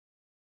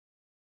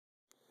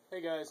Hey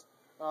guys,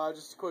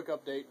 just a quick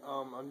update.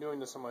 I'm doing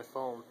this on my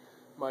phone.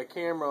 My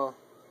camera,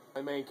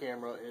 my main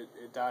camera,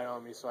 it died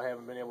on me, so I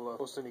haven't been able to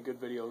post any good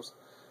videos.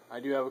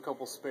 I do have a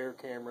couple spare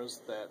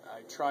cameras that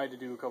I tried to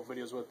do a couple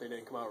videos with. They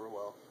didn't come out real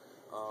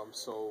well.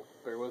 So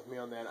bear with me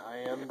on that. I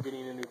am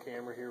getting a new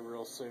camera here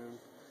real soon,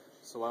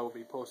 so I will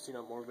be posting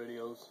up more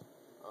videos.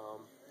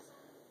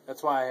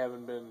 That's why I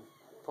haven't been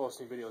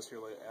posting videos here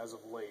as of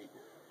late.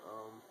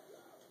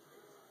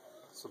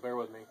 So bear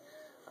with me.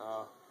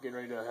 Getting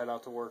ready to head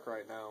out to work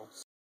right now.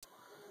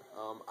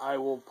 I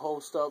will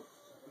post up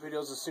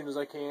videos as soon as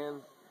I can,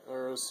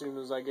 or as soon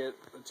as I get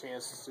a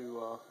chance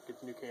to get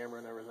the new camera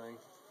and everything.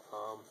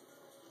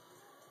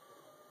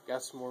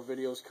 Got some more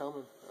videos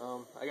coming.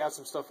 I got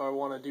some stuff I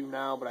want to do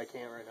now, but I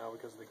can't right now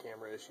because of the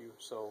camera issue,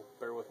 so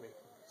bear with me.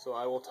 So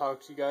I will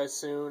talk to you guys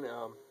soon.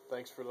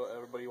 Thanks for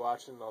everybody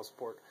watching and all the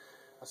support.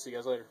 I'll see you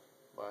guys later.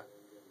 Bye.